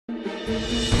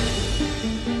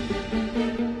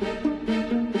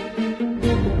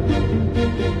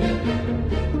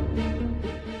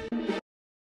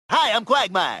Hi, I'm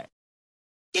Quagmire.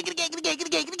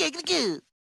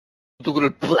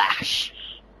 Blash.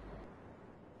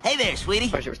 Hey there, sweetie.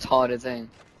 Such a retarded thing.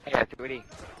 Hey, sweetie.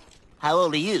 How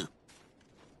old are you?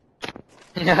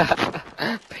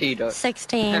 Peter.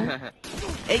 16.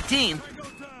 18.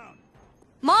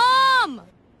 Mom!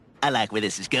 I like where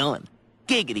this is going.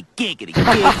 Giggity, giggity,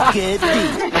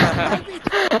 giggity.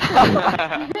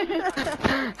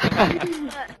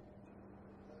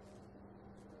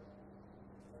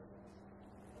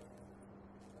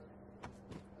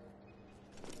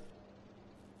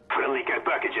 Friendly care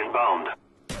package inbound.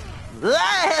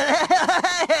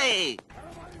 Hey!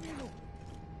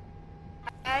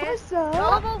 What's up?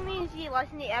 Global means you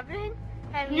listen to everything.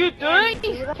 You do?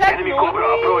 Enemy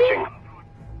Cobra approaching.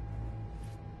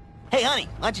 Hey, honey,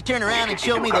 why don't you turn around and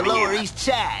show me the Lower East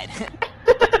Side?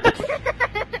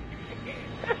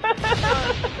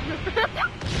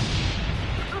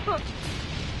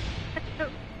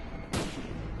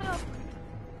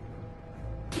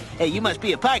 Hey, you must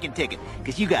be a parking ticket,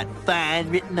 because you got fine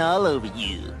written all over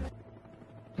you.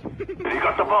 You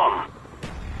got the bomb.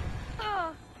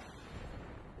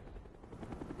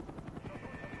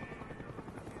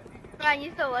 Man,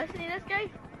 you still listening to this guy?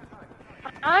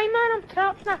 Aye, man, I'm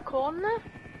trapped in a corner.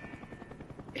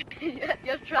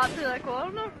 You're trapped in a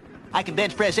corner? I can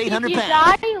bench press 800 You pounds.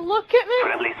 die, look at me.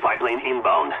 Friendly spy plane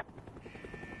inbound.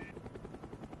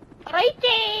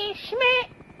 Righty, Schmidt.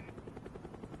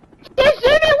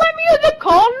 Jayuzumi, let me in the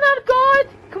corner, God.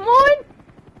 Come on.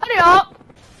 Hurry up.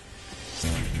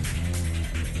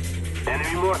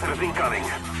 Enemy mortars incoming.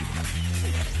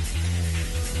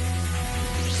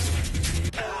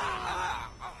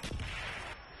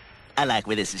 I like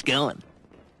where this is going.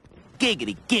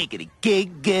 Giggity, giggity,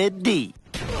 giggity.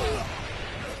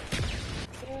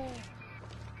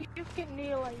 You can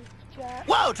nail it, Jack.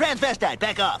 Whoa, transvestite,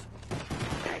 back off.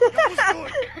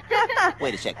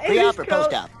 Wait a sec, pre-op or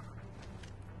post-op?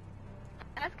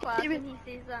 That's class when he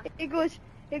says that. It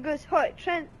goes, hot,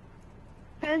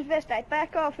 transvestite,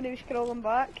 back off, and he was scrolling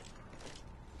back.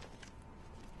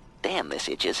 Damn, this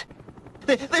itches.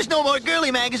 There's no more girly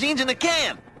magazines in the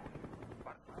can.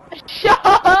 Shut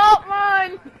up,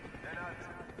 man.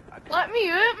 Let me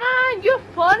out, man. You're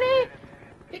funny.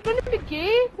 You're gonna be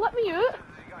gay. Let me out.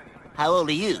 How old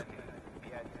are you?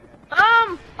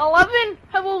 11.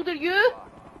 How old are you?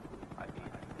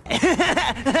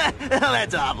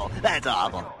 That's awful. That's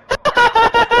awful.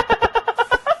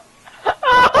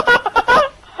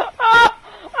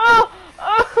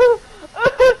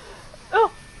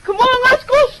 Come on, let's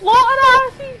go slaughter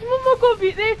asses. Mama go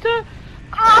beat they too.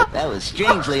 That was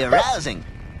strangely arousing.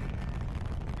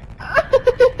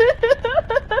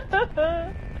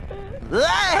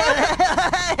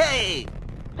 Hey!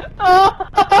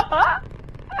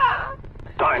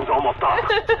 Time's almost up.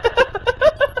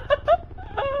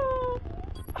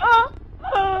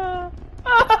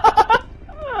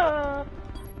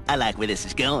 I like where this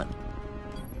is going.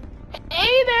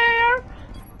 Hey there!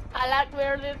 I like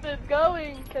where this is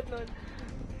going, Kidman.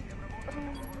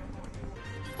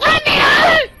 Let me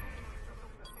out!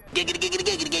 Giggity, giggity,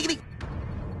 giggity, giggity.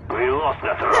 We lost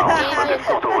that round, but it's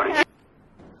not over yet.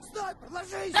 No,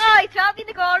 he trapped me in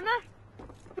the corner.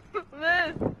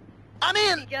 Move. I'm You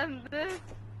in. can move.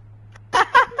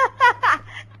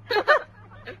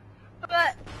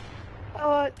 But,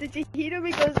 Oh, did you hear him?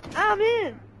 He goes, I'm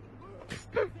in.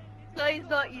 no, he's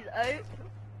not, he's out.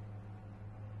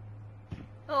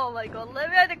 Oh my god, let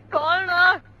me out of the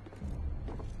corner!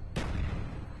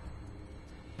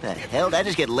 The hell, did I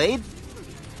just get laid?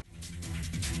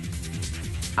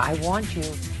 I want you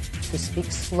to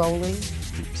speak slowly,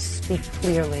 speak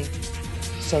clearly,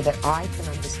 so that I can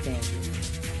understand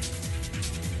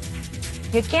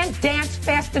you. You can't dance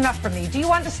fast enough for me. Do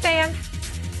you understand?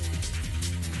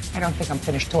 I don't think I'm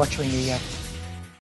finished torturing you yet.